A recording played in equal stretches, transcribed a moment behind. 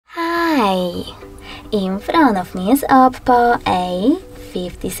Hi! In front of me is OPPO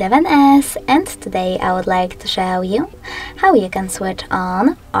A57s, and today I would like to show you how you can switch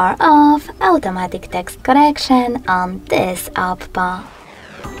on or off automatic text correction on this OPPO.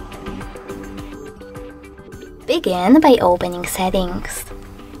 Begin by opening Settings.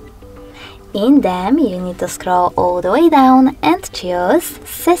 In them, you need to scroll all the way down and choose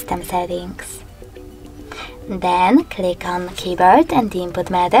System Settings. Then click on Keyboard and Input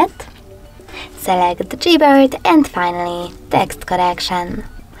Method. Select the keyboard and finally Text Correction.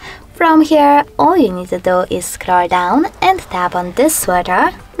 From here, all you need to do is scroll down and tap on this switcher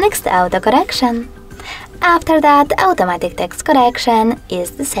next to Auto Correction. After that, automatic text correction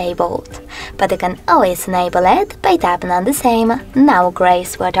is disabled, but you can always enable it by tapping on the same now gray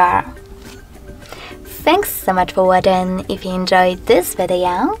switcher. Thanks so much for watching. If you enjoyed this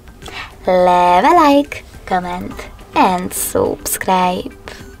video, leave a like, comment and subscribe.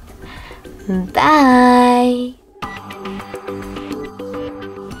 Bye!